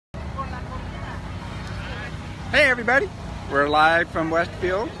Hey everybody, we're live from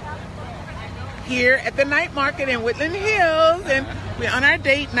Westfield. Here at the night market in Woodland Hills, and we're on our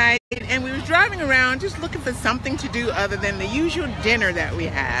date night, and we were driving around just looking for something to do other than the usual dinner that we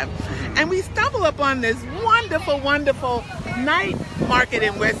have. And we stumble upon this wonderful, wonderful night market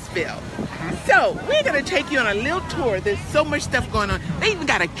in Westfield. So we're going to take you on a little tour. There's so much stuff going on. They even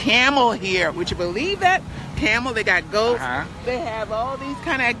got a camel here. Would you believe that? Camel, they got goats. They have all these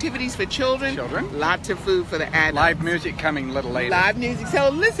kind of activities for children. Lots of food for the adults. Live music coming a little later. Live music. So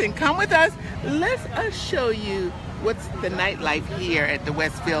listen, come with us. Let us show you what's the nightlife here at the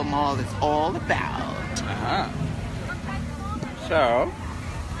Westfield Mall is all about. So,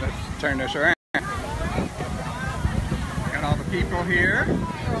 let's turn this around. Got all the people here.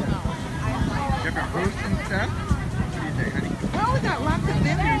 Different booths and stuff. What do you think, honey? Well, we got lots of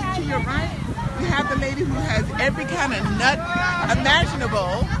vendors to your right. We have the lady who has every kind of nut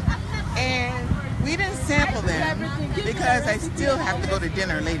imaginable, and we didn't sample them because I still have to go to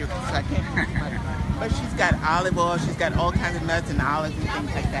dinner later, so I can't eat much. But she's got olive oil, she's got all kinds of nuts and olives and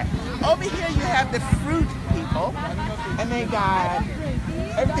things like that. Over here you have the fruit people, and they got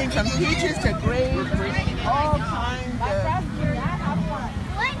everything from peaches to grapes, all kinds of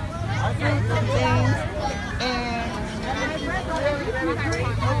fruits and things. And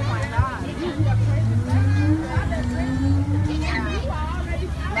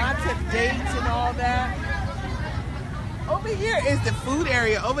lots of dates and all that. Over here is the food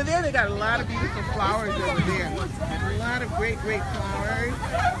area. Over there they got a lot of beautiful flowers over there. A lot of great flowers.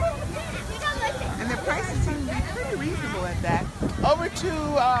 And the prices seem to be pretty reasonable at that. Over to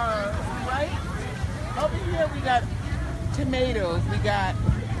our right, over here we got tomatoes. We got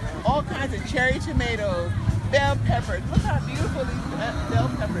all kinds of cherry tomatoes, bell peppers. Look how beautiful these bell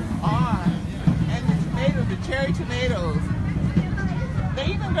peppers are. And the tomatoes, the cherry tomatoes. They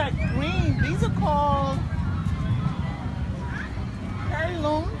even got green. These are called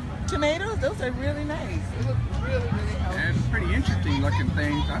heirloom tomatoes. Those are really nice. They look really healthy. Yeah, it's pretty interesting looking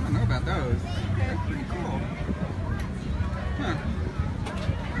things. I don't know about those. They're pretty cool. Huh.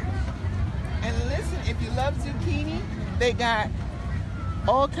 And listen, if you love zucchini, they got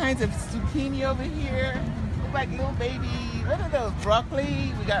all kinds of zucchini over here. Look like little baby, what are those?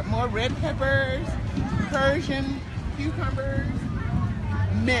 Broccoli. We got more red peppers, Persian cucumbers.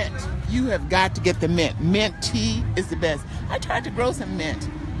 Mint. You have got to get the mint. Mint tea is the best. I tried to grow some mint.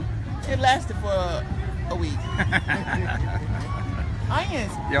 It lasted for a week.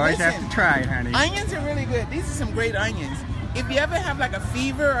 Onions. You always have to try, honey. Onions are really good. These are some great onions. If you ever have like a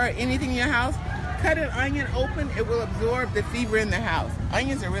fever or anything in your house, cut an onion open. It will absorb the fever in the house.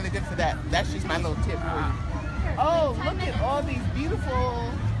 Onions are really good for that. That's just my little tip for you. Oh, look at all these beautiful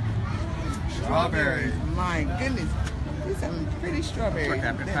strawberries. My goodness. These are some pretty strawberries. Look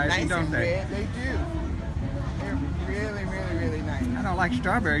appetizing, They're nice don't and they? red. They do. They're really nice. I don't like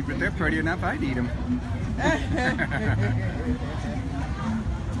strawberries, but they're pretty enough. I'd eat them.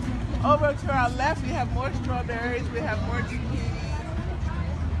 Over to our left, we have more strawberries. We have more zucchini.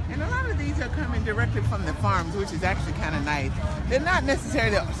 And a lot of these are coming directly from the farms, which is actually kind of nice. They're not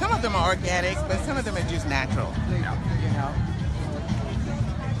necessarily, some of them are organic, but some of them are just natural. You know.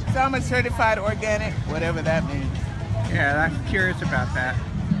 Some are certified organic, whatever that means. Yeah, I'm curious about that.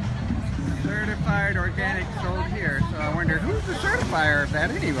 Certified organic sold here, so I wonder who's the certifier of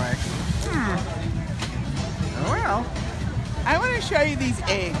that anyway. Oh well. I want to show you these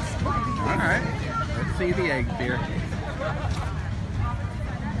eggs. All right, let's see the eggs here.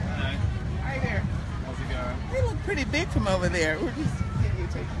 Right there. How's it going? They look pretty big from over there. We're just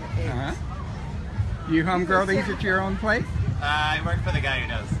taking the eggs. You home grow these at your own place? I work for the guy who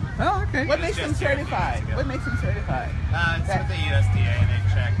does. Oh, okay. What makes them certified? What makes them certified? It's with the USDA. They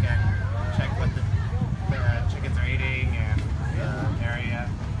check what the chickens are eating and the area.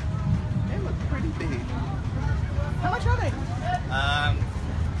 They look pretty big. How much are they?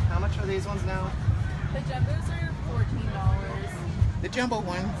 How much are these ones now? The jumbos are $14. The jumbo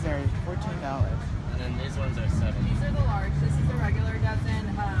ones are $14. And then these ones are $7. These are the large. This is the regular dozen.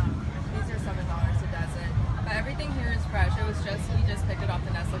 These are $7 a dozen. But everything here is fresh. We just picked it off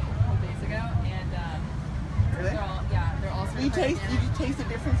the nest like a couple days ago, and Really? they're all Do you taste the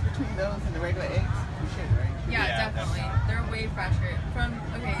difference between those and the regular eggs? You should, right? Yeah, definitely. They're way fresher.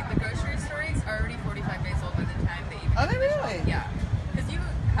 The grocery stores are already 45 days old by the time they even. Oh, they really? Yeah, because you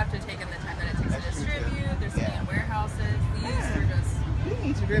have to take in the time that it takes to distribute. They're sitting in warehouses. These are just. You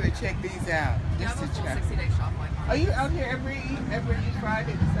need to really check these out. You Just have a to full check. 60-day shelf life. Are you out here every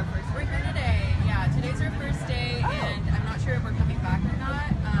Friday? This is our first We're here today. Yeah, today's our first day, and I'm not sure if we're coming back or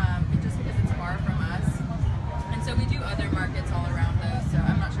not. Just because it's far from us, and so we do other markets all around those. So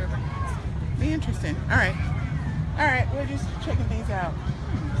I'm not sure if we're. Be interesting. All right. All right, we're just checking these out.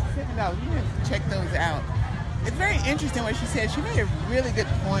 $7. You have to check those out. It's very interesting what she said. She made a really good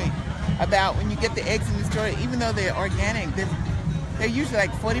point about when you get the eggs in the store, even though they're organic, they're usually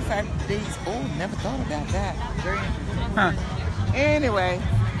like 45 days old. Never thought about that. Very interesting. Huh. Anyway.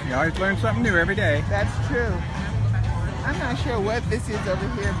 You always learn something new every day. That's true. I'm not sure what this is over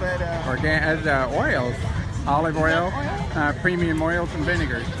here, but... Oils. Olive oil, premium oils and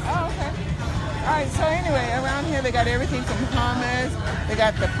vinegars. Oh, okay. All right, so anyway, around here they got everything from hummus. They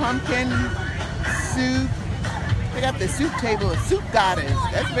got the pumpkin soup. They got the soup table, a soup goddess.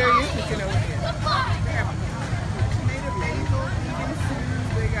 That's very interesting over here. They have tomato basil, vegan soup.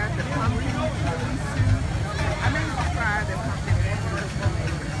 They got the pumpkin chili soup. I may try the pumpkin basil.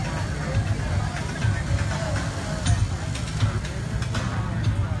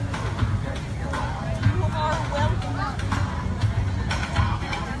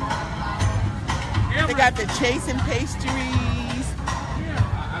 They got the chasing pastries.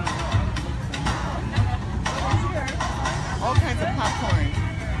 All kinds of popcorn.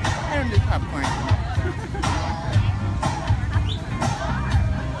 I don't do popcorn.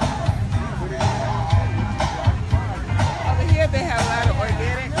 Over here they have a lot of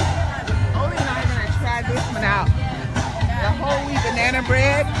organic. Oli and I are going to try this one out. The whole wheat banana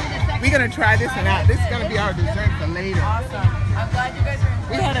bread. We're going to try this one out. This is going to be our dessert for later. Awesome. I'm glad you guys are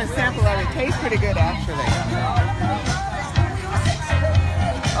enjoying. We had a sample of it. Tastes pretty good, actually.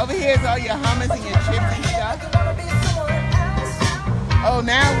 Over here is all your hummus and your chips and stuff. Oh,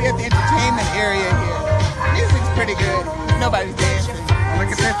 now we're at the entertainment area here. Music's pretty good. Nobody's dancing. Well, look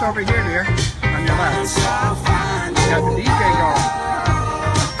at this over here, dear. On your left. You got the DJ going.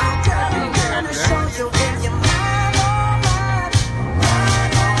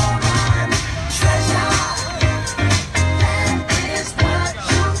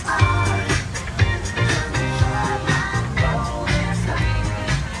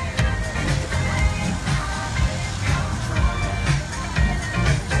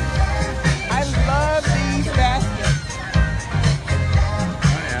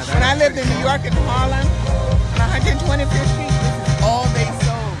 I lived in New York and Harlem on 125th Street. This is all they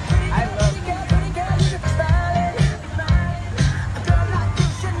sold. I love it.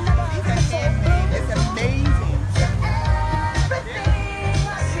 These are handmade. It's amazing.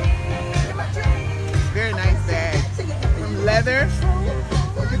 Very nice bag. From leather.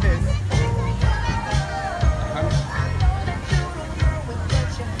 Look at this.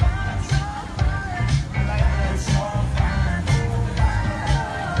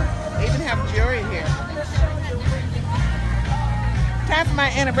 Jewelry here. Time for my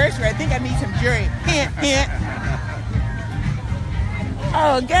anniversary. I think I need some jewelry. Hint, hint.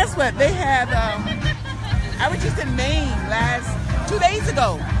 Oh, guess what? They have, I was just in Maine 2 days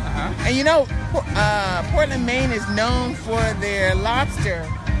ago. And you know, Portland, Maine is known for their lobster.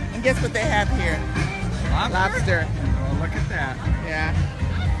 And guess what they have here? Lobster. Oh, look at that. Yeah.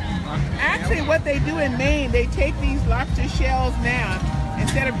 Actually, what they do in Maine, they take these lobster shells now.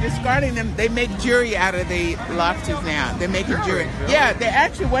 Instead of discarding them, they make jewelry out of the lobsters now. They're making jewelry. Yeah, they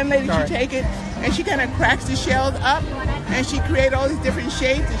actually, one lady, she take it and she kind of cracks the shells up and she created all these different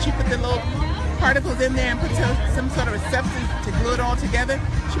shapes and she put the little particles in there and put some sort of a substance to glue it all together.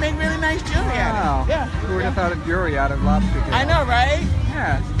 She made really nice jewelry out of it. Yeah. Who would have thought of jewelry out of lobster tail? I know, right?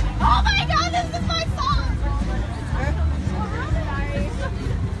 Yeah. Oh my God, this is my song!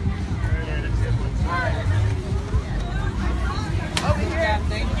 Over here,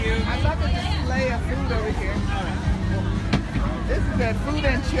 thank you. I love the display of food over here. This is that food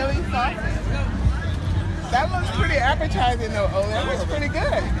and chili sauce. That looks pretty appetizing though. Oh, that looks pretty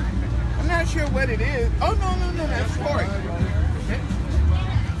good. I'm not sure what it is. Oh, no, that's pork.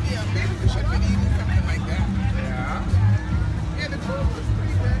 Yeah, maybe we should be eating something like that. Yeah, the food looks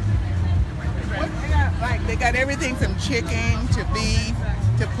pretty good. What they got, like, they got everything from chicken to beef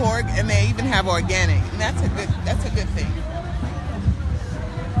to pork, and they even have organic. And that's a good thing.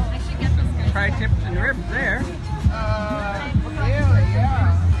 Tri-tips and ribs there. Really,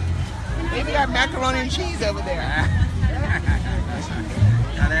 yeah. They even got macaroni and cheese over there.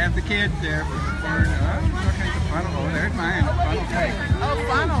 Gotta have the kids there. All kinds of funnel. Oh, there's mine. Funnel cake. Oh,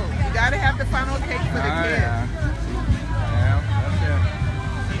 funnel. You gotta have the funnel cake for the kids. Yeah, that's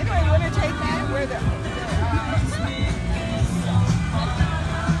it. Anyway, you wanna take that? Where the...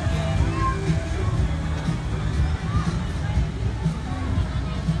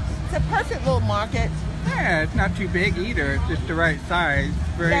 It's a perfect little market. Yeah, it's not too big either. It's just the right size.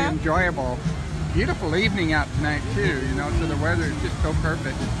 Very enjoyable. Beautiful evening out tonight too, you know, so the weather is just so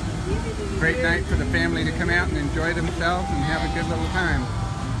perfect. Great night for the family to come out and enjoy themselves and have a good little time.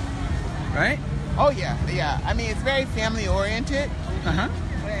 Right? Oh yeah, yeah. I mean, it's very family oriented. Uh-huh.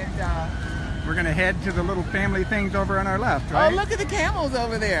 And we're gonna head to the little family things over on our left, right? oh, look at the camels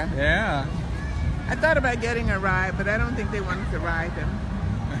over there. Yeah. I thought about getting a ride, but I don't think they want us to ride them.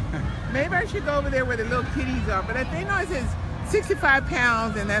 Maybe I should go over there where the little kitties are, but they know it says 65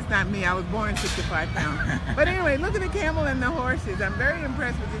 pounds, and that's not me. I was born 65 pounds. But anyway, look at the camel and the horses. I'm very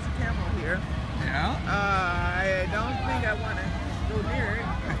impressed with this camel here. Yeah. I don't think I want to go near it.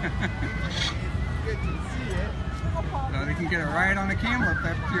 It's good to see it. So we can get a ride on a camel if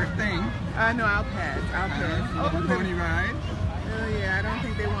that's your thing. No, I'll pass. I'll pass. Oh, look at Pony ride. Oh yeah, I don't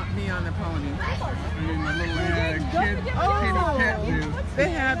think they want me on the pony. And then the little kitty pet zoo. They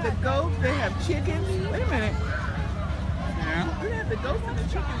have the goats, they have chickens. Wait a minute. Yeah. They have the goats and the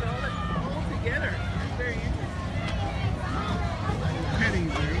chickens all together. It's very interesting. Petting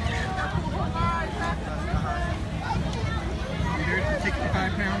zoo. And there's the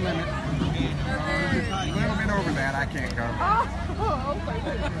 65-pound limit. A little bit over that, I can't go. Oh my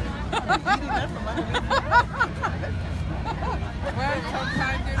goodness. Well,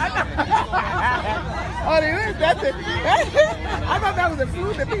 sometimes oh, that's it. I thought that was the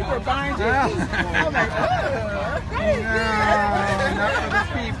food that people were buying to eat. I was like, no, not for the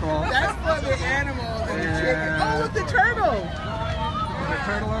people. That's for the animals and the chickens. Oh, look, the turtle. The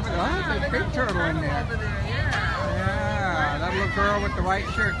turtle over there. Oh, there's a big turtle in there. Over there, yeah. Yeah, that little girl with the white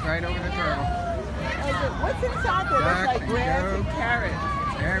shirt right over the turtle. What's inside there? That's like grass and carrots.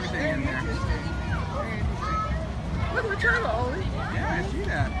 Everything in there. Interesting. Very interesting. Look at the turtle, Oli. Yeah, I see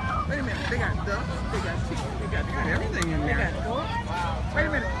that. Wait a minute. They got ducks. They got chickens. They got Everything in They there. got goats. Wait a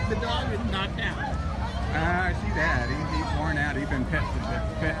minute. The dog is knocked out. I see that. He's worn out. He's been pet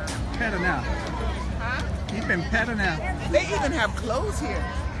enough. Huh? He's been pet enough. They even have clothes here.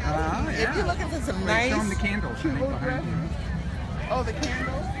 Yeah. If you're looking for some Show nice. them the candles I think, behind you. Oh, the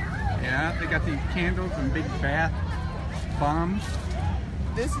candles? Yeah, they got these candles and big bath bombs.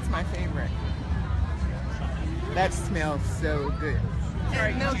 This is my favorite. That smells so good.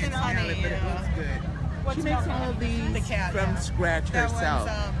 Sorry, you milk can't and smell honey, it, but it looks good. What She makes smell? all these The cat, from yeah. scratch herself.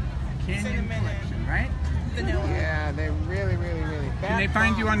 Canyon cinnamon collection, right? Vanilla. Yeah, they're really, really, really bad. Can they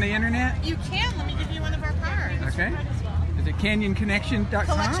find you on the internet? You can. Let me give you one of our cards. Okay. Is it canyonconnection.com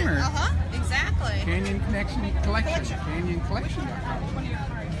Collection. or Exactly. Canyon Connection Collection? Canyoncollection.com.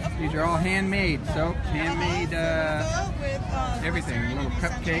 These are all handmade soaps, handmade everything. Little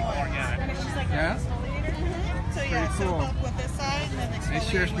cupcake. Yeah. So yeah, Pretty soak cool. up with this side and then They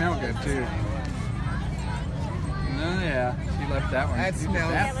sure smell good too. Oh yeah, she left that one. That Look at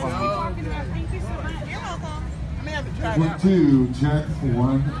smells that so one. good. You're welcome. I'm gonna have to try Check that. 1 2, check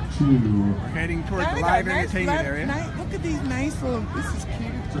 1 2. We're heading towards Now the they got live nice entertainment area. Look at these nice little. This is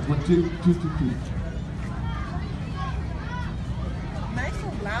cute. Check 1 2, 2 2 2. Nice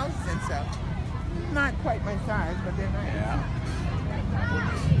little blouses and stuff. Not quite my size, but they're nice. Yeah.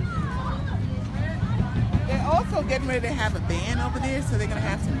 They're also getting ready to have a band over there, so they're gonna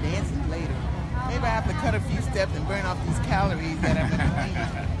have some dances later. Maybe I have to cut a few steps and burn off these calories that I'm gonna need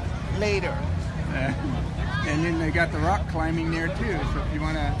later. And then they got the rock climbing there too. So if you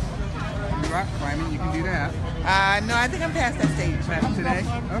want to do rock climbing, you can do that. No, I think I'm past that stage. That's today.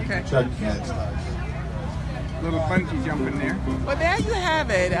 Okay. Check next. Little bungee jumping there. Well, there you have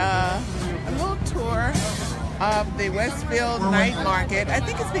it. A little tour of the Westfield night market. I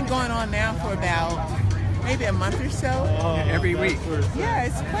think it's been going on now for about maybe a month or so. Every week. Yeah,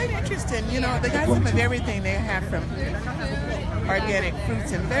 it's quite interesting. You know, they got some of everything. They have from organic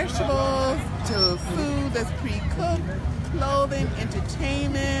fruits and vegetables to food that's pre-cooked, clothing,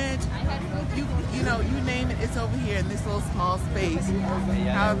 entertainment. You know, you name it, it's over here in this little small space.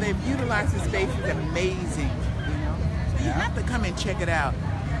 How they've utilized the space is amazing. You know, so you have to come and check it out.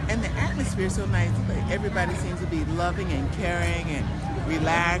 And the atmosphere is so nice. Like, everybody seems to be loving and caring and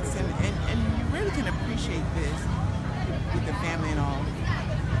relaxed, and you really can appreciate this with the family and all.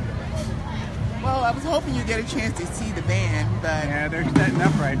 Well, I was hoping you'd get a chance to see the band, but Yeah, they're setting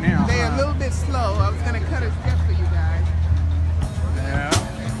up right now. they're a little bit slow. I was going to cut a step for you guys. Yeah.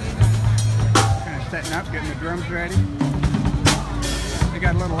 Kind of setting up, getting the drums ready. They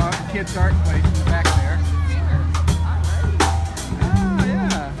got a little kids' art place in the back there. Oh,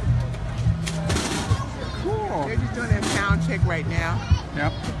 yeah. Cool. They're just doing their sound check right now.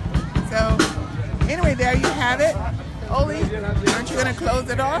 Yep. So, anyway, there you have it. Oli, aren't you going to close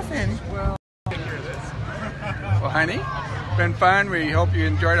it off? And Well, honey, it's been fun. We hope you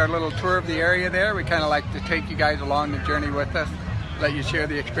enjoyed our little tour of the area there. We kind of like to take you guys along the journey with us, let you share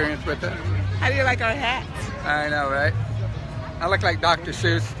the experience with us. how do you like our hats? I know, right? I look like Dr.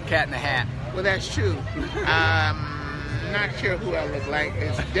 Seuss, Cat in the Hat. Well, that's true. Not sure who I look like.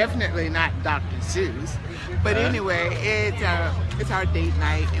 It's definitely not Dr. Seuss. But anyway, it's our date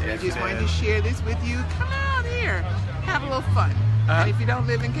night, and we just wanted to share this with you. Come out here, have a little fun. And if you don't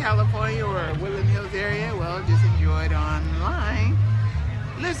live in California or Woodland Hills area, well, just enjoy it online.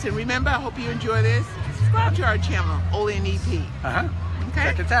 Listen, remember, I hope you enjoy this. Subscribe to our channel, ONEP. Okay?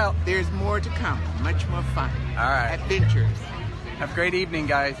 Check us out. There's more to come. Much more fun. All right. Adventures. Have a great evening,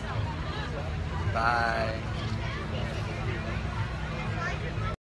 guys. Bye.